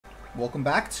Welcome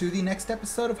back to the next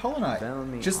episode of Hollow Knight.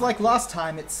 Just like last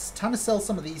time, it's time to sell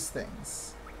some of these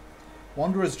things.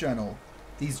 Wanderer's Journal.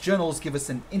 These journals give us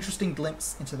an interesting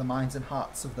glimpse into the minds and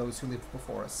hearts of those who lived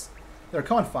before us. They're a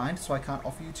common find, so I can't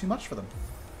offer you too much for them.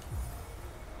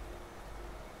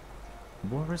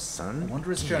 Versant?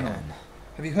 Wanderer's Journal.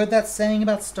 Have you heard that saying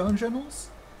about stone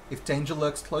journals? If danger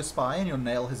lurks close by and your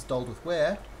nail has dulled with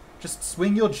wear, just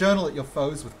swing your journal at your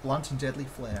foes with blunt and deadly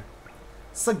flair.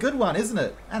 It's a good one, isn't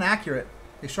it? And accurate.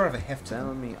 They sure have a heft to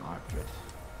them.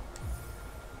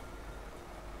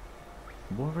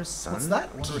 What's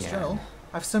that? Wanderer's Journal?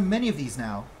 I have so many of these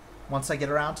now. Once I get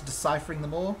around to deciphering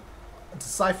them all,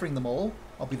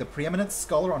 I'll be the preeminent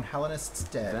scholar on Hellenists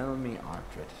dead.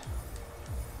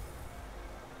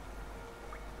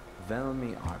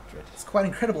 It's quite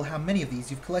incredible how many of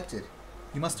these you've collected.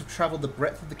 You must have travelled the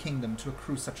breadth of the kingdom to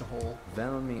accrue such a haul.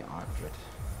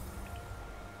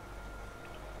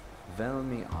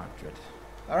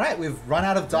 Alright, we've run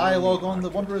out of dialogue on the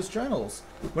Wanderer's Journals.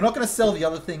 We're not going to sell the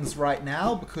other things right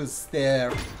now because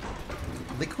they're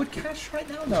liquid cash right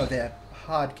now? No, they're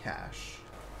hard cash.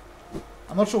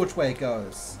 I'm not sure which way it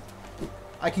goes.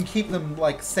 I can keep them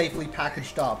like safely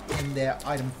packaged up in their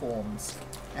item forms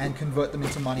and convert them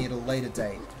into money at a later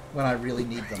date when I really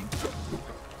need them.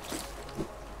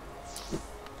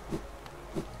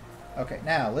 Okay,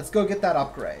 now let's go get that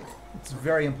upgrade. It's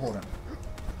very important.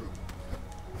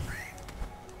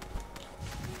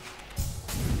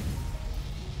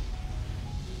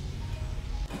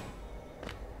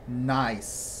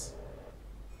 Nice.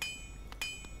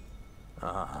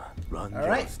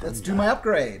 Alright, let's do my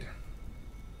upgrade.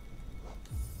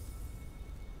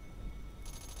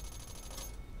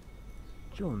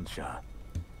 Here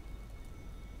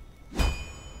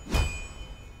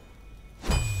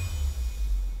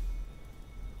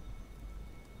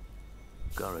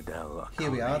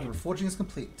we are, the reforging is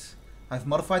complete. I've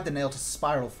modified the nail to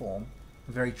spiral form.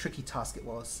 A very tricky task it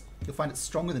was. You'll find it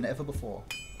stronger than ever before.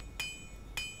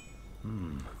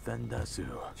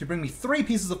 If you bring me 3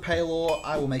 pieces of pale ore,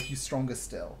 I will make you stronger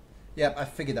still. Yep, I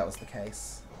figured that was the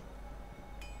case.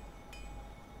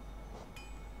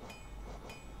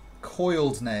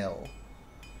 Coiled Nail.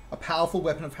 A powerful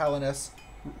weapon of Hellenest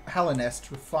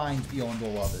refined beyond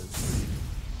all others.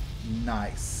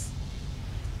 Nice.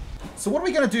 So what are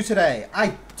we going to do today?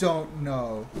 I don't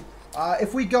know.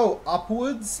 If we go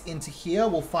upwards into here,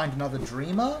 we'll find another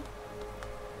Dreamer.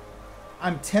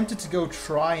 I'm tempted to go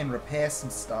try and repair some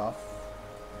stuff.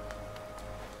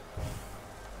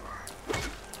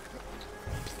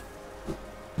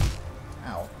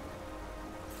 Ow.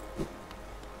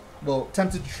 Well,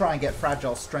 tempted to try and get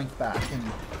Fragile Strength back and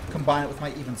combine it with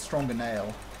my even stronger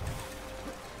nail.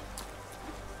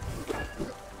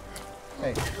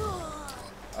 Hey.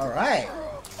 Alright.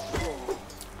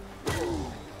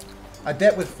 I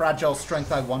bet with Fragile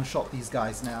Strength I one-shot these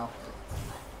guys now.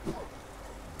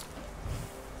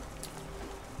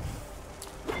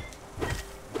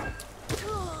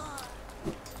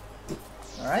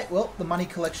 Alright, well, the money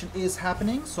collection is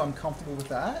happening, so I'm comfortable with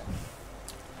that.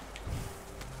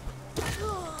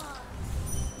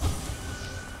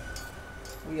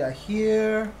 We are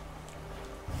here.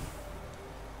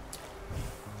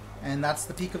 And that's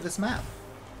the peak of this map.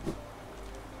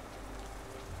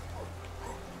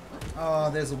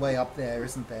 Oh, there's a way up there,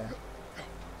 isn't there?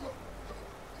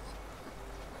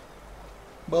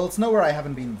 Well, it's nowhere I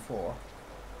haven't been before.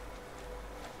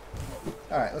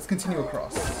 Alright, let's continue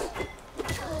across.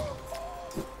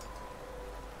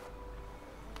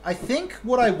 I think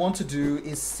what I want to do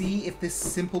is see if this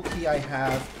simple key I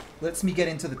have lets me get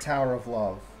into the Tower of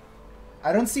Love.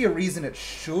 I don't see a reason it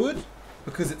should,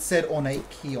 because it said ornate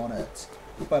key on it.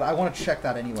 But I want to check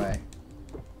that anyway.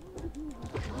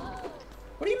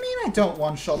 What do you mean I don't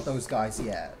one-shot those guys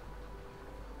yet?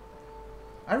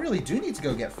 I really do need to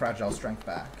go get Fragile Strength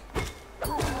back.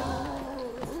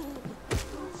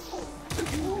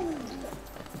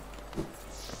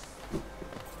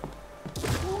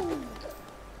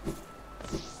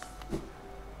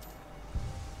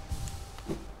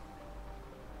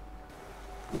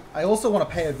 I also want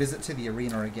to pay a visit to the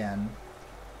arena again.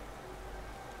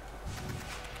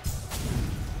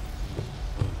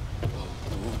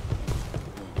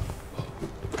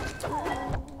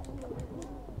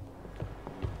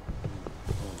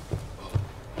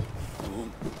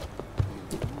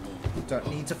 Don't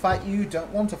need to fight you,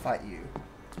 don't want to fight you.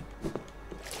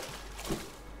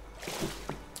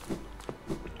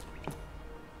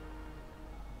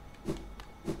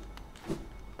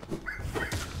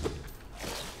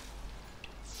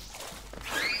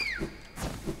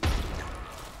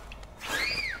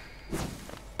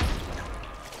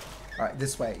 Alright,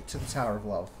 this way, to the Tower of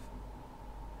Love.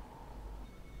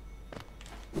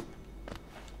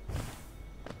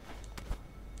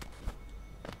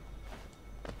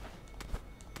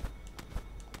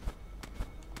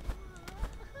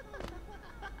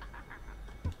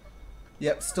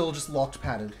 Yep, still just locked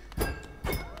padded.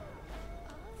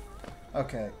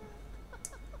 Okay.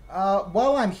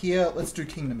 While I'm here, let's do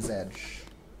Kingdom's Edge.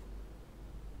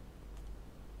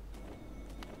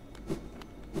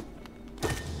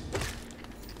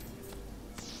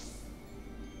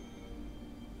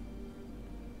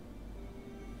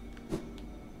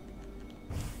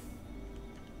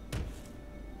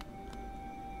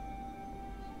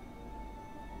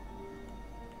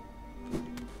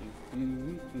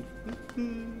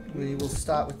 We will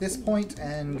start with this point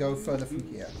and go further from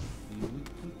here.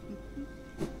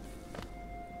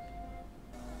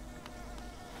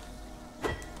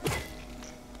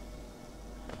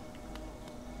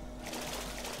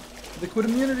 Liquid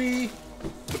immunity.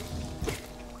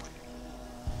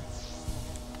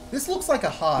 This looks like a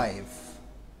hive.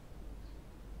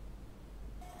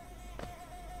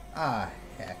 Ah,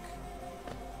 heck.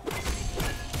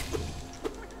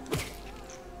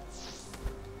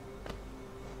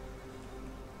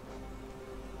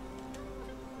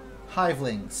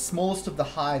 Hiveling, smallest of the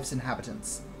hive's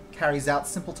inhabitants, carries out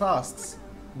simple tasks.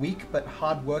 Weak but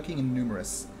hard-working and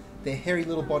numerous, their hairy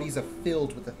little bodies are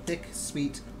filled with a thick,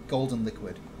 sweet, golden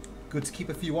liquid. Good to keep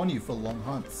a few on you for long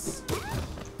hunts.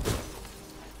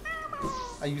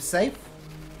 Are you safe?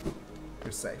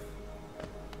 You're safe.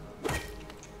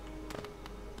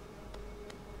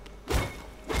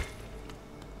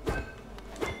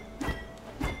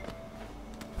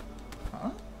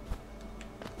 Huh?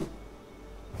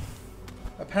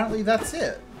 Apparently that's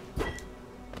it.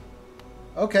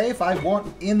 Okay, if I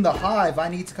want in the hive, I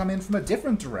need to come in from a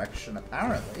different direction,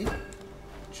 apparently.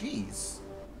 Jeez.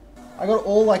 I got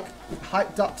all, like,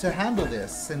 hyped up to handle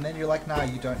this, and then you're like, nah,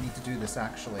 you don't need to do this,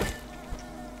 actually.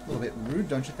 A little bit rude,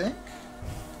 don't you think?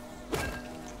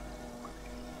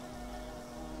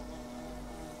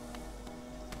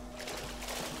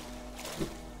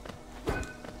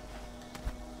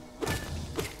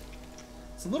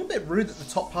 It's a little bit rude that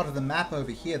the top part of the map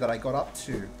over here that I got up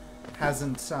to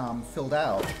hasn't filled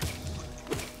out.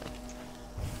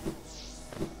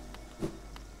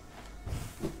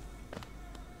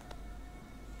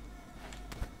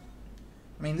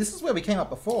 I mean, this is where we came up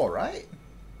before, right?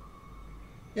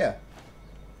 Yeah.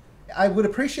 I would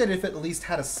appreciate it if it at least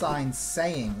had a sign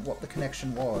saying what the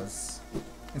connection was,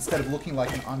 instead of looking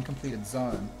like an uncompleted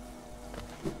zone.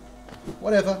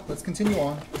 Whatever, let's continue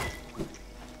on.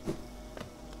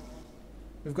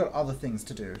 We've got other things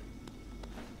to do.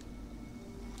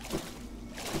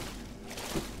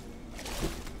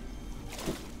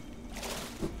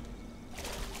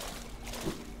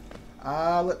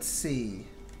 Let's see.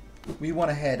 We want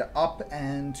to head up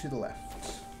and to the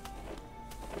left.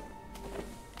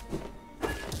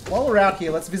 While we're out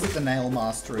here, let's visit the Nail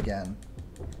Master again.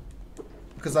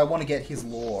 Because I want to get his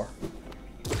lore.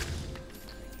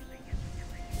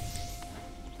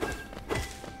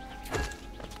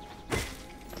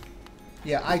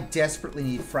 Yeah, I desperately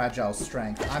need fragile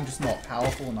strength. I'm just not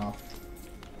powerful enough.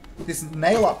 This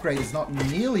nail upgrade is not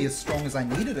nearly as strong as I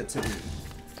needed it to be.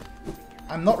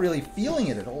 I'm not really feeling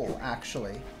it at all,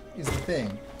 actually, is the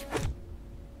thing.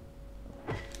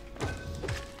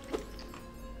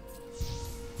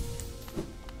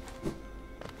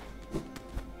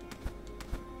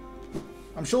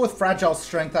 I'm sure with fragile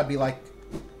strength I'd be like,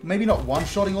 maybe not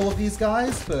one-shotting all of these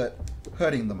guys, but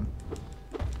hurting them.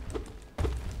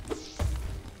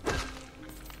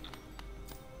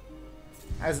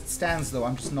 As it stands, though,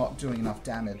 I'm just not doing enough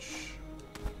damage.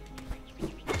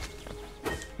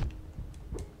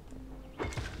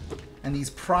 And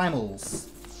these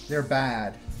primals, they're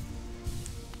bad.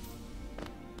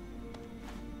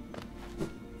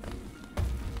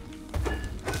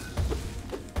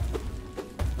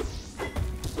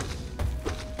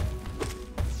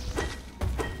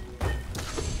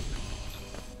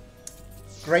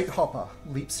 Great Hopper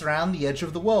leaps around the edge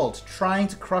of the world, trying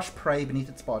to crush prey beneath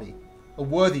its body. A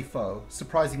worthy foe,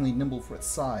 surprisingly nimble for its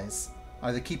size.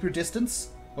 Either keep your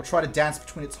distance, or try to dance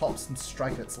between its hops and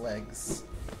strike at its legs.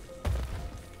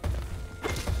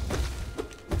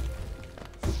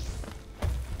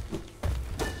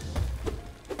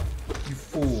 You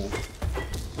fool.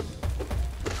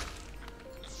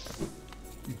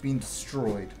 You've been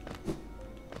destroyed.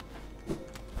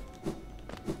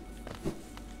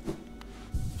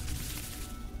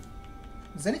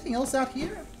 Is anything else out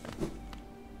here?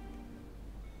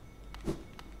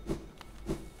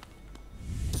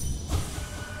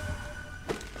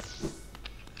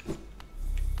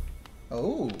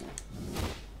 Oh.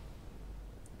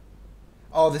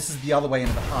 Oh, this is the other way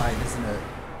into the hive, isn't it?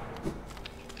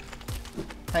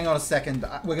 Hang on a second.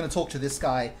 We're going to talk to this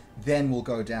guy, then we'll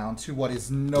go down to what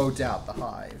is no doubt the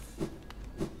hive.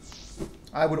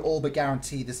 I would all but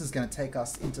guarantee this is going to take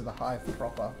us into the hive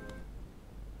proper.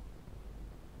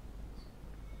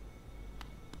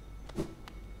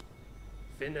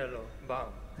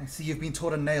 I see you've been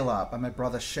taught a nail art by my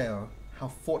brother Sheo. How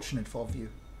fortunate of you.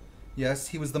 Yes,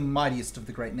 he was the mightiest of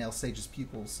the great nail sage's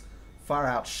pupils, far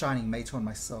outshining Mato and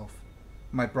myself.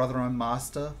 My brother and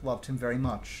master loved him very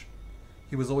much.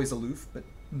 He was always aloof, but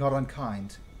not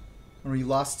unkind. When we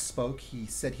last spoke, he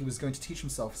said he was going to teach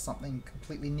himself something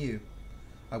completely new.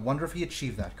 I wonder if he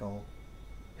achieved that goal.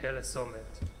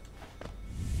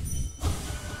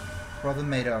 Brother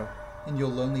Mato, in your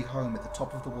lonely home at the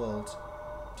top of the world,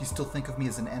 do you still think of me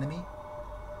as an enemy?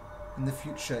 In the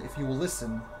future, if you will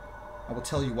listen, I will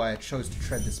tell you why I chose to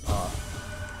tread this path.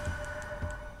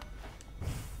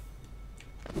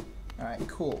 Alright,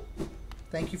 cool.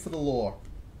 Thank you for the lore.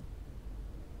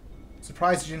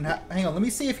 Surprised you didn't have... Hang on, let me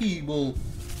see if he will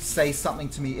say something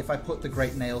to me if I put the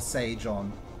Great Nail Sage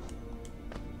on.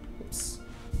 Oops.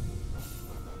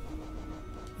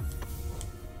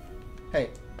 Hey,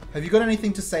 have you got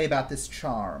anything to say about this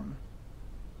charm?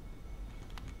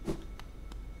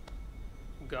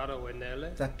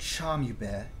 That charm you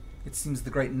bear. It seems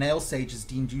the Great Nail Sage has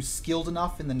deemed you skilled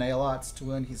enough in the nail arts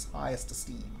to earn his highest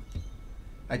esteem.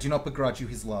 I do not begrudge you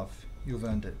his love. You have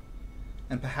earned it.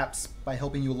 And perhaps, by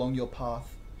helping you along your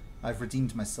path, I've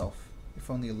redeemed myself, if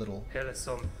only a little.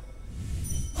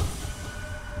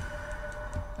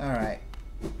 Alright.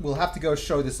 We'll have to go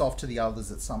show this off to the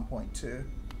others at some point, too.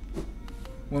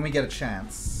 When we get a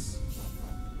chance.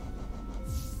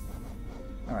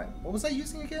 Alright, what was I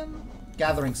using again?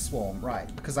 Gathering Swarm,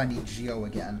 right, because I need Geo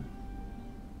again.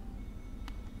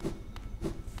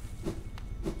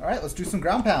 Alright, let's do some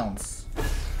ground pounds.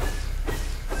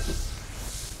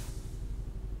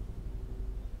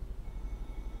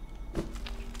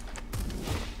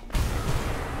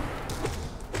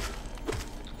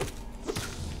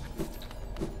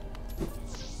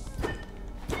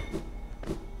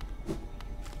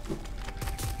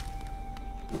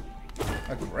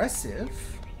 Aggressive?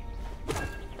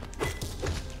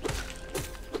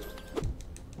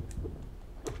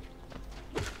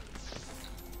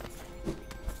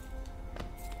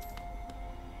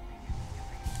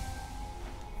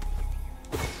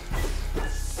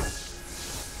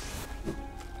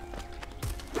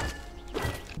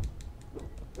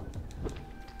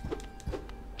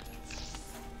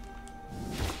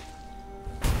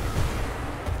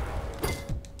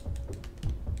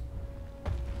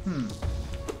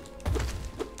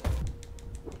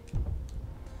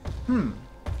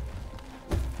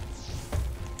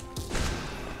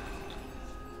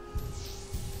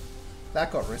 That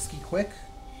got risky quick.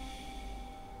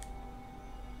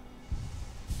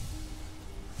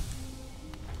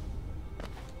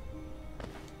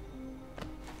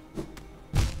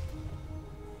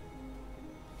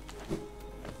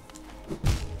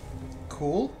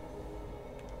 Cool.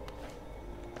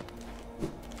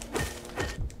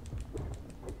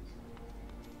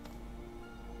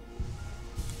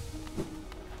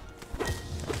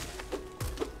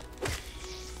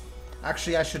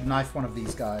 Actually, I should knife one of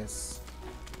these guys.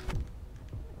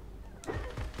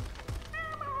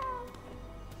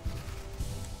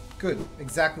 Good.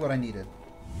 Exactly what I needed.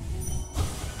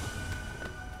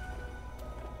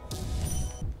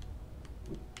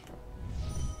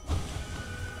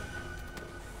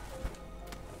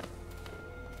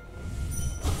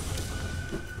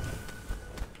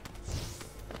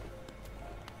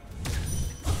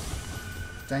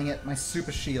 Dang it, my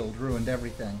super shield ruined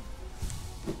everything.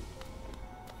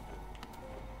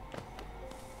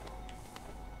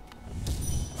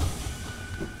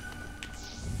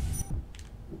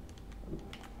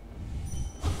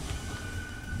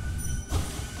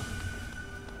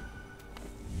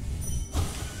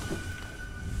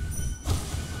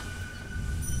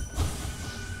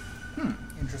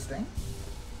 Interesting.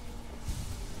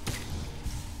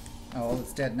 Oh, well,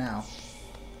 it's dead now.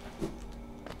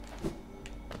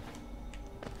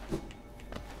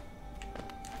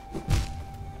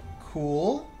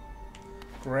 Cool.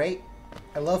 Great.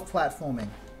 I love platforming.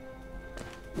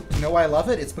 You know why I love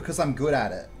it? It's because I'm good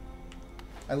at it.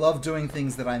 I love doing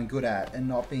things that I'm good at and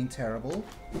not being terrible,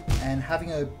 and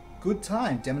having a good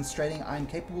time demonstrating I'm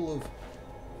capable of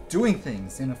doing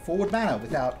things in a forward manner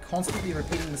without constantly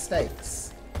repeating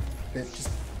mistakes. That just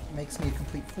makes me a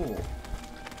complete fool.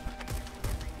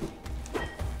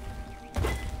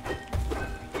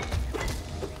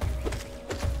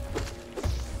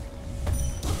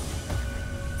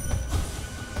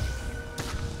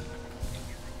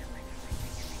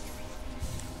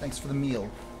 Thanks for the meal.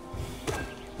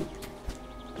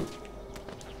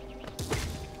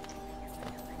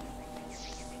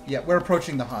 Yeah, we're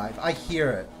approaching the hive. I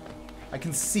hear it. I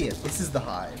can see it. This is the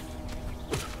hive.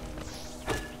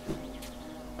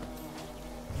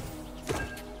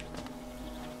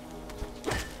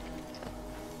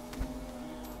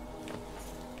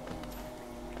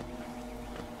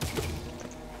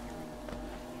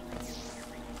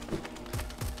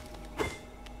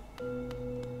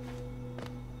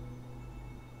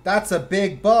 That's a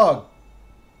big bug.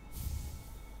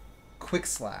 Quick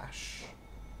slash.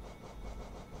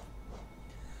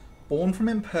 Born from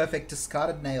imperfect,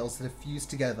 discarded nails that have fused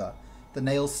together, the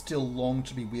nails still long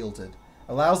to be wielded.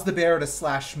 Allows the bearer to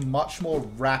slash much more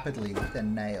rapidly with their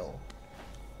nail.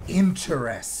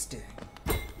 Interesting.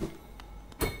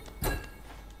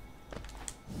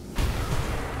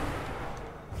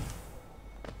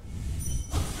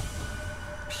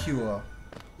 Pure.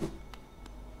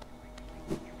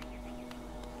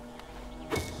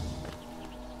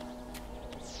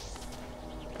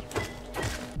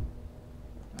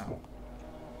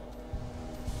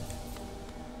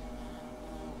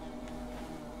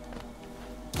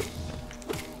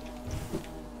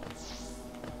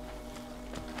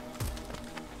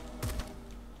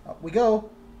 We go.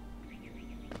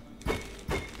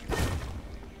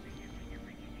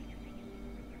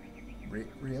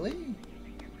 Really? You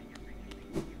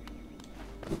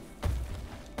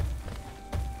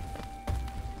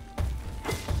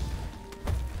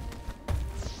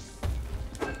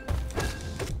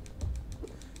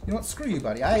know what? Screw you,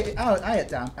 buddy. I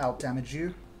out damage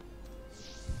you.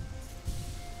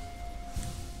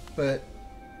 But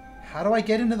how do I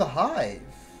get into the hive?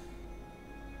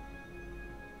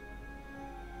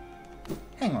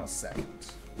 Hang on a second.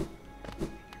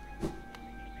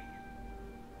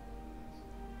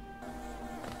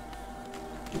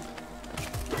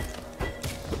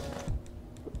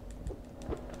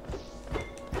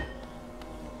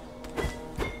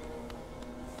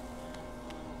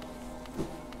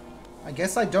 I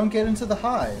guess I don't get into the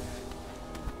hive.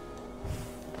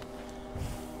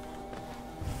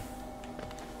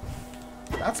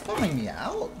 That's bumming me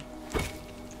out.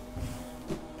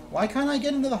 Why can't I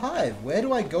get into the hive? Where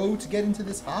do I go to get into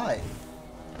this hive?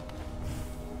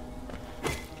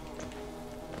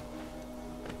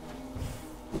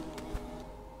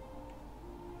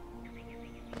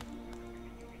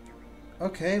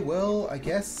 Okay, well, I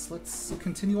guess let's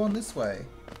continue on this way.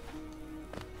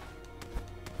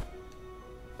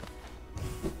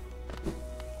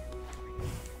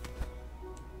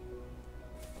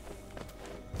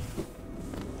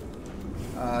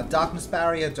 Darkness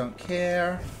barrier, don't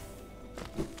care.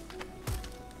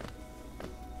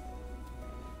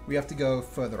 We have to go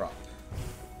further up.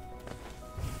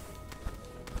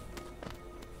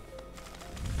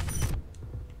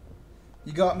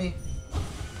 You got me.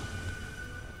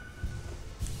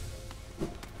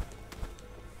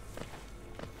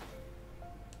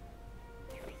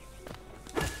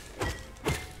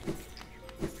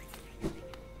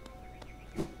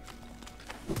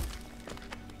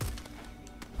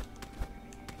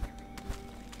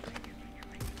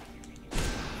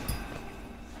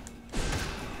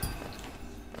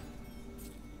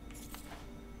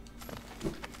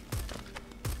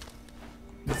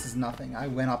 Nothing. I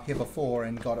went up here before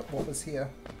and got what was here.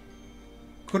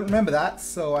 Couldn't remember that,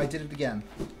 so I did it again.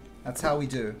 That's how we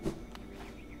do.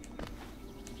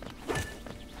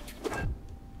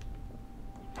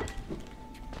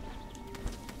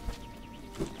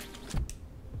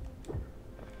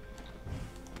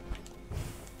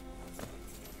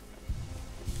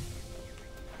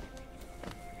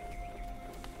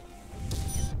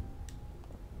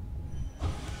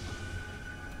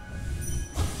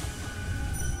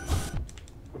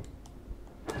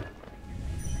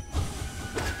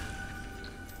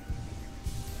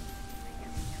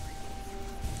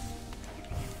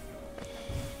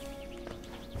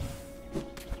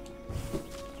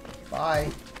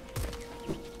 Bye.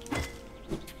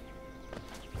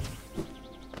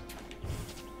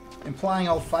 Implying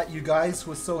I'll fight you guys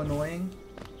who are so annoying.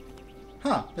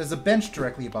 Huh, there's a bench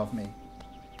directly above me.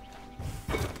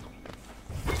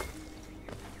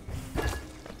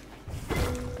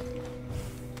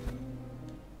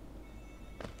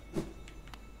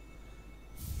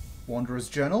 Wanderer's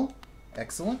Journal.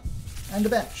 Excellent. And a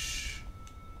bench.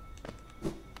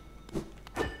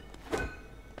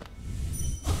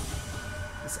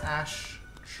 Ash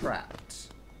trapped.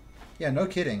 Yeah, no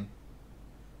kidding.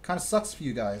 Kind of sucks for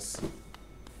you guys.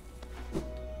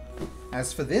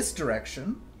 As for this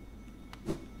direction...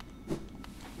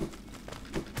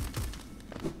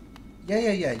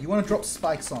 Yeah. You want to drop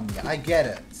spikes on me. I get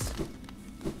it.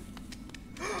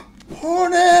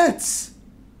 Hornet!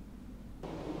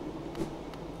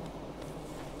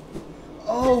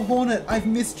 Hornet, I've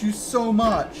missed you so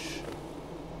much.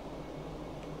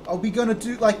 Are we gonna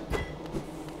do, like,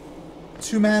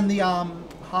 two-man the,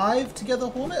 hive together,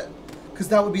 Hornet? Because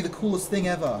that would be the coolest thing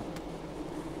ever.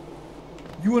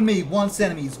 You and me, once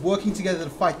enemies, working together to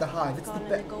fight the hive. It's the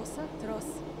best.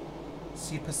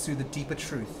 So you pursue the deeper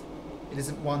truth. It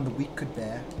isn't one the weak could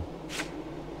bear.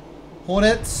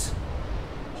 Hornet!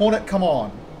 Hornet, come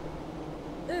on.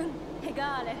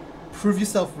 Prove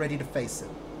yourself ready to face it.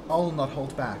 I'll not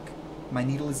hold back. My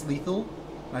needle is lethal,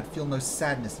 and I'd feel no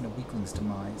sadness in a weakling's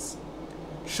demise.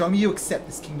 Show me you accept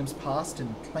this kingdom's past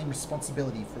and claim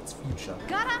responsibility for its future.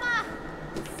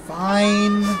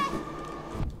 Fine.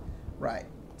 Right.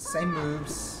 Same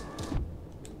moves.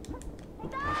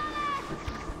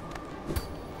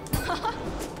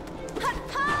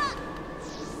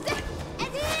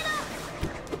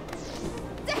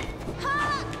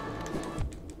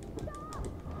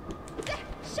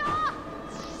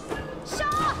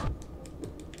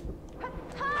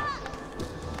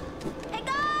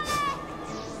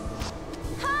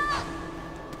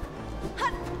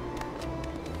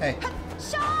 Hey.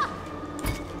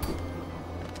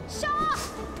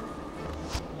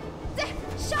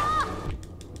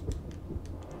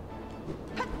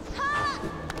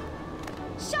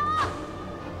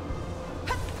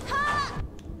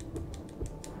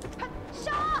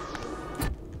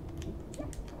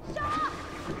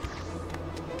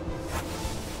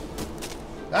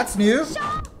 That's new.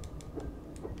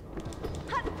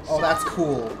 Oh, that's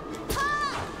cool.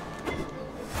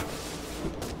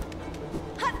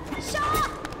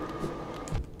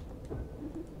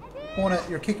 Hornet,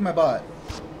 you're kicking my butt.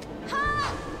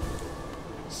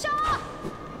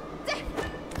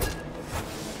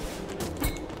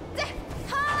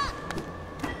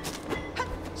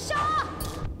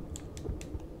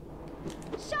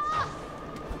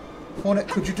 Hornet,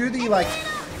 could you do the, like...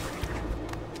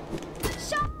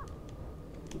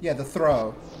 Yeah, the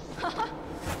throw. Oh,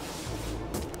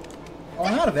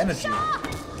 I'm out of energy.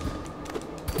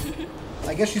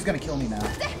 I guess she's gonna kill me now.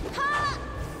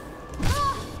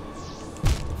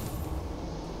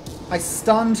 I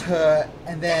stunned her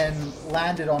and then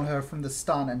landed on her from the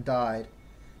stun and died.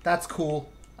 That's cool.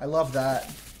 I love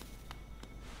that.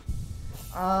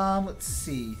 Let's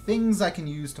see. Things I can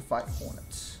use to fight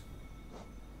Hornet.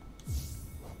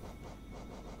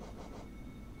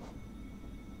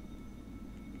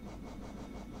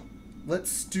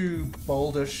 Let's do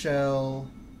Boulder Shell.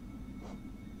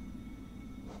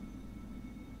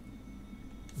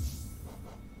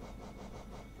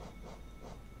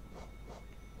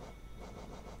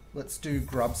 Let's do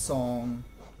Grub Song.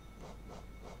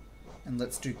 And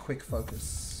let's do Quick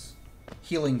Focus.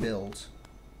 Healing build.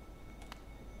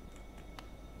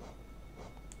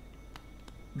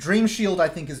 Dream Shield, I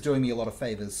think, is doing me a lot of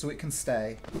favors, so it can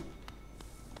stay.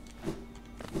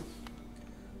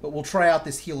 But we'll try out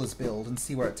this healer's build and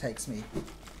see where it takes me.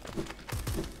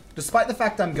 Despite the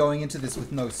fact I'm going into this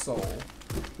with no soul,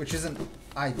 which isn't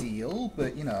ideal,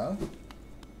 but you know.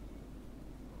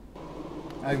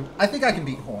 I think I can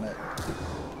beat Hornet.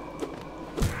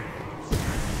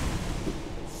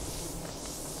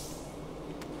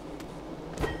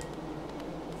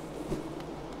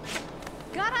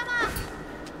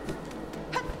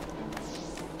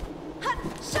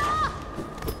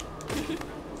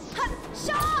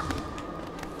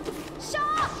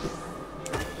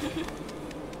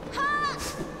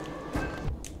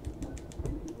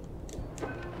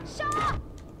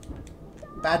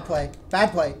 Bad play.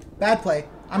 Bad play. Bad play.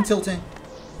 I'm tilting.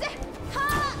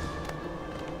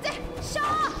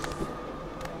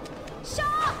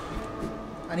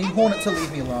 I need Hornet to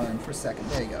leave me alone for a second.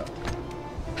 There you go.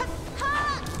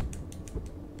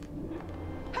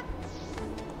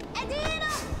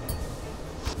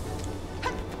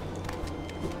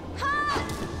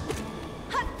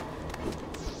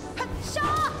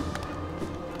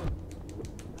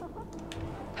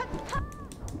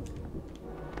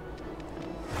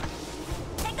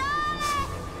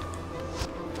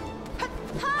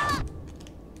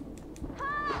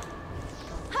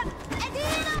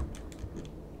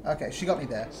 Okay, she got me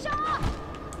there.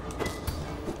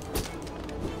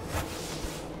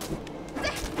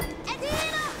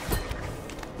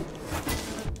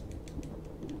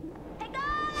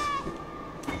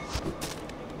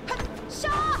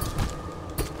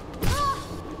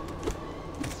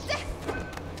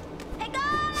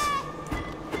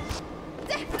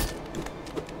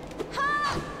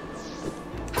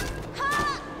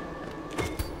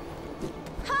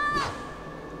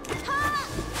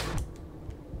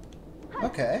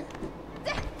 Okay.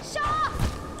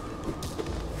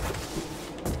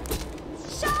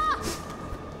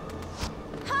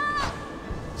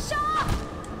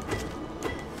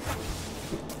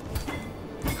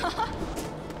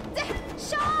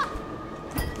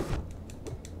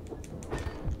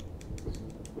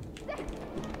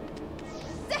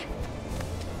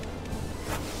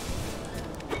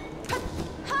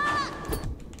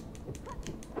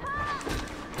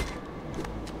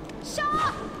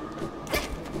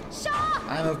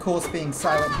 of course being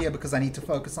silent here because I need to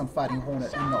focus on fighting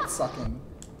Hornet and not sucking.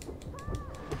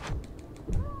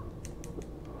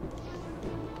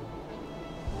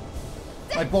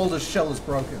 My boulder's shell is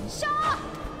broken.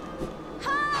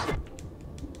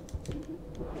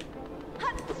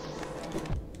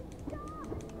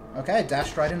 Okay, I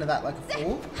dashed right into that like a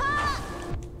fool.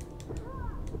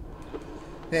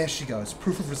 There she goes.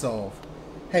 Proof of resolve.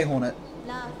 Hey, Hornet.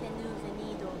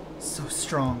 So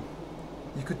strong.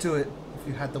 You could do it if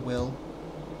you had the will.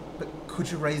 But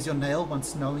could you raise your nail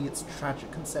once knowing its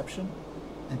tragic conception?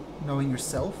 And knowing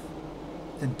yourself?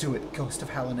 Then do it, Ghost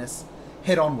of Hallowness.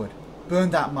 Head onward.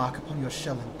 Burn that mark upon your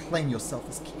shell and claim yourself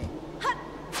as king.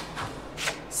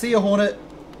 See ya, Hornet.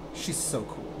 She's so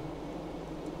cool.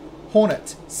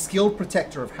 Hornet, skilled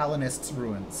protector of Hallownest's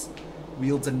ruins,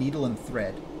 wields a needle and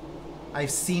thread.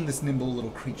 I've seen this nimble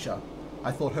little creature.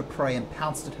 I thought her prey and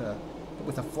pounced at her, but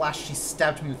with a flash she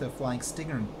stabbed me with her flying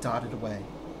stinger and darted away.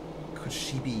 Could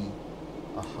she be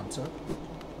a hunter?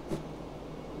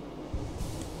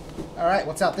 Alright,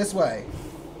 what's out this way?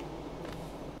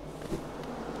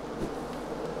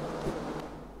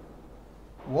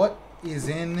 What is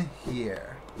in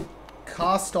here?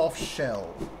 Cast off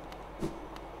shell.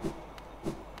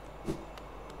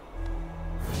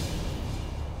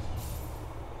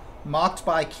 Marked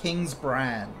by King's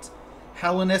brand.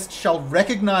 Hallownest shall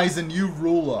recognize a new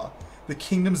ruler. The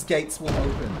kingdom's gates will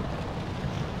open.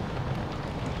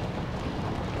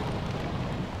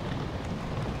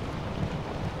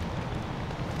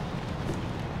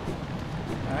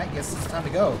 Alright, guess it's time to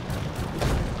go.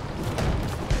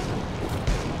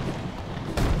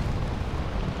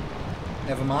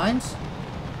 Never mind.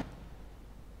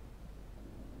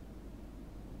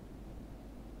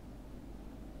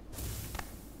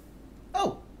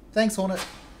 Oh, thanks, Hornet.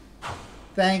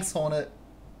 Thanks, Hornet.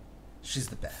 She's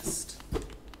the best.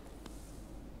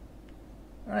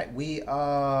 Alright, we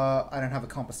are... I don't have a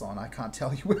compass on. I can't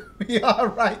tell you where we are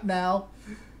right now.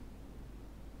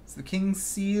 Is the King's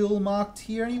Seal marked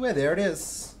here anywhere? There it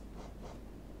is.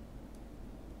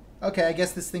 Okay, I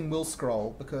guess this thing will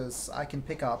scroll because I can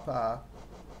pick up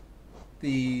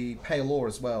the Pale Ore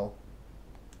as well.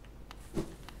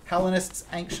 Hallownest's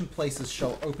ancient places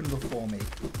shall open before me.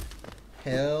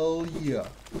 Hell yeah.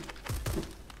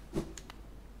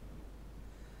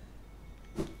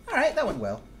 Alright, that went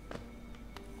well.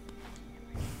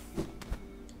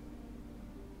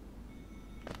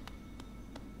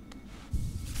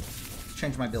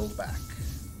 Change my build back.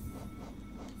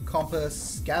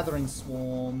 Compass, Gathering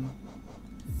Swarm,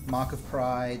 Mark of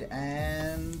Pride,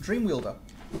 and Dreamwielder.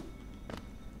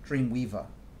 Dreamweaver.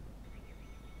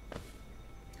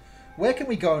 Where can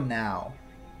we go now?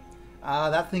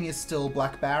 That thing is still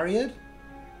black barriered.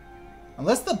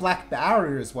 Unless the black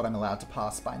barrier is what I'm allowed to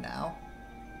pass by now.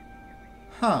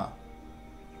 Huh.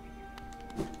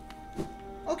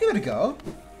 I'll give it a go.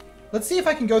 Let's see if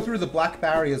I can go through the black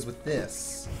barriers with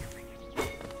this.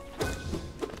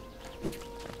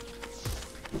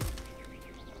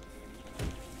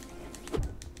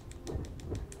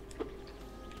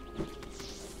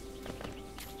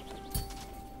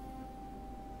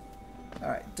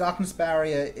 Alright, darkness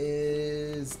barrier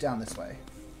is down this way.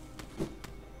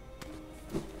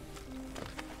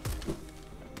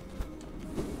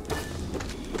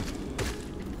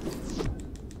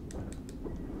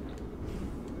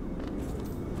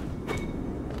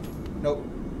 Nope.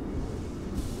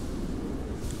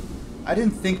 I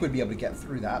didn't think we'd be able to get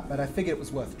through that, but I figured it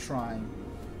was worth trying.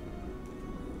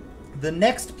 The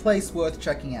next place worth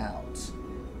checking out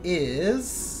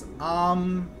is,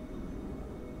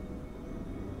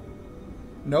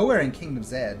 nowhere in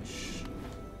Kingdom's Edge.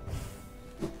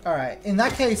 Alright, in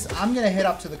that case, I'm going to head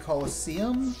up to the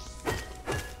Colosseum.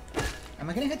 Am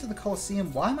I going to head to the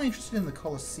Colosseum? Why am I interested in the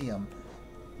Colosseum?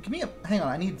 Give me a... Hang on,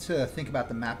 I need to think about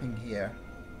the mapping here.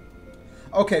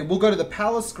 Okay, we'll go to the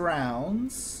Palace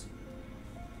Grounds.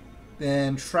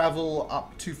 Then travel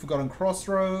up to Forgotten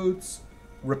Crossroads.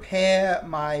 Repair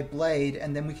my blade,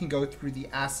 and then we can go through the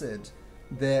acid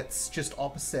that's just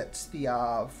opposite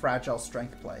the Fragile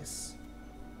Strength place.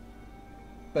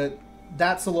 But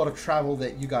that's a lot of travel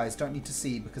that you guys don't need to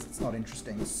see because it's not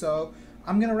interesting. So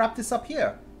I'm going to wrap this up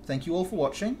here. Thank you all for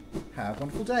watching. Have a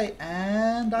wonderful day,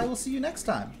 and I will see you next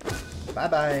time.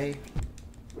 Bye-bye.